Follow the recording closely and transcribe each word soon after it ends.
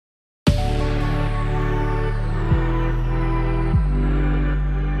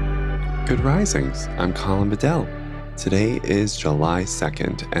Good Risings. I'm Colin Bedell. Today is July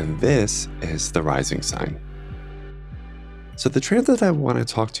 2nd, and this is the Rising Sign. So the transit I want to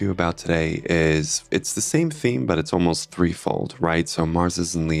talk to you about today it's the same theme, but it's almost threefold, right? So Mars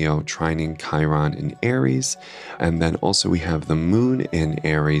is in Leo, trining Chiron in Aries, and then also we have the moon in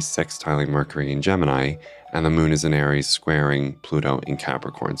Aries sextiling Mercury in Gemini, and the moon is in Aries squaring Pluto in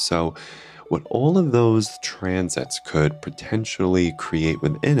Capricorn. So what all of those transits could potentially create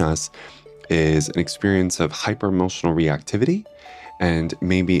within us is an experience of hyper-emotional reactivity and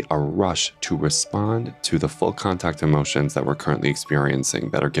maybe a rush to respond to the full contact emotions that we're currently experiencing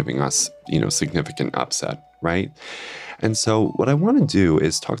that are giving us, significant upset, right? And so what I want to do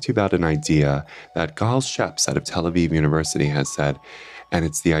is talk to you about an idea that Gal Sheps out of Tel Aviv University has said, and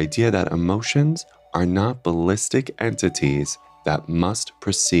it's the idea that emotions are not ballistic entities that must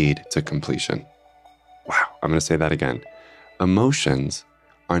proceed to completion. Wow, I'm going to say that again. Emotions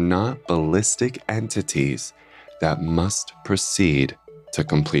are not ballistic entities that must proceed to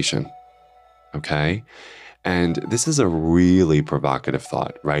completion. Okay? And this is a really provocative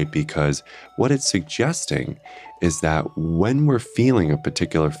thought, right? Because what it's suggesting is that when we're feeling a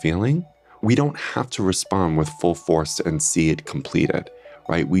particular feeling, we don't have to respond with full force and see it completed,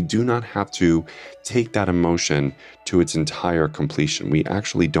 right? We do not have to take that emotion to its entire completion. We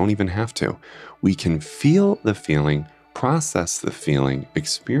actually don't even have to. We can feel the feeling, process the feeling,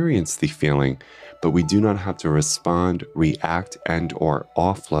 experience the feeling, but we do not have to respond, react, and or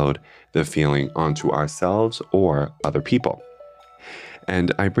offload the feeling onto ourselves or other people.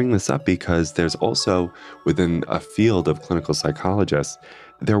 And I bring this up because there's also, within a field of clinical psychologists,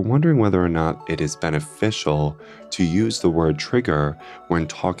 they're wondering whether or not it is beneficial to use the word trigger when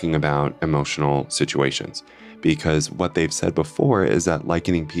talking about emotional situations. Because what they've said before is that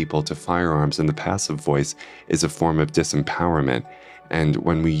likening people to firearms in the passive voice is a form of disempowerment. And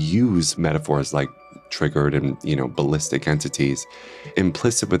when we use metaphors like triggered and, ballistic entities,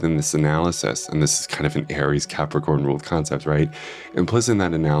 implicit within this analysis, and this is kind of an Aries Capricorn ruled concept, right? Implicit in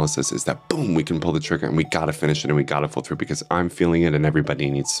that analysis is that, boom, we can pull the trigger and we got to finish it and we got to pull through because I'm feeling it and everybody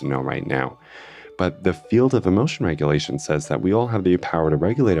needs to know right now. But the field of emotion regulation says that we all have the power to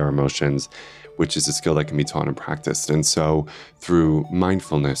regulate our emotions, which is a skill that can be taught and practiced. And so through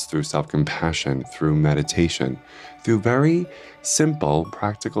mindfulness, through self-compassion, through meditation, through very simple,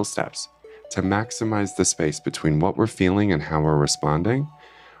 practical steps to maximize the space between what we're feeling and how we're responding,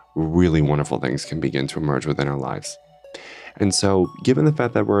 really wonderful things can begin to emerge within our lives. And so given the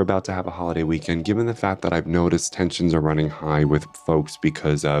fact that we're about to have a holiday weekend, given the fact that I've noticed tensions are running high with folks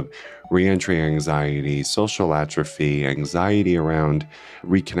because of reentry anxiety, social atrophy, anxiety around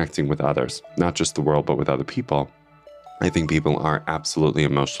reconnecting with others, not just the world, but with other people, I think people are absolutely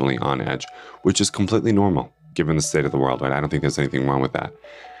emotionally on edge, which is completely normal given the state of the world, right? I don't think there's anything wrong with that.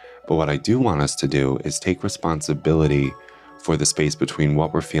 But what I do want us to do is take responsibility for the space between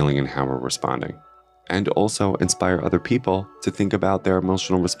what we're feeling and how we're responding. And also inspire other people to think about their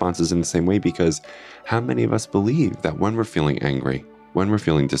emotional responses in the same way, because how many of us believe that when we're feeling angry, when we're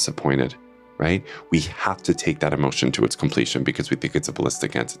feeling disappointed, right, we have to take that emotion to its completion because we think it's a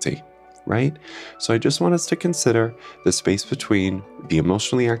ballistic entity, right? So I just want us to consider the space between the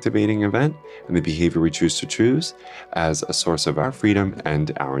emotionally activating event and the behavior we choose to choose as a source of our freedom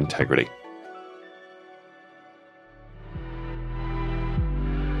and our integrity.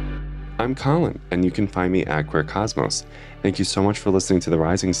 I'm Colin, and you can find me at Queer Cosmos. Thank you so much for listening to The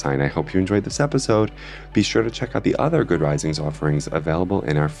Rising Sign. I hope you enjoyed this episode. Be sure to check out the other Good Risings offerings available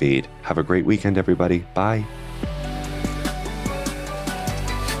in our feed. Have a great weekend, everybody. Bye.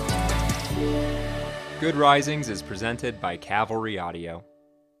 Good Risings is presented by Cavalry Audio.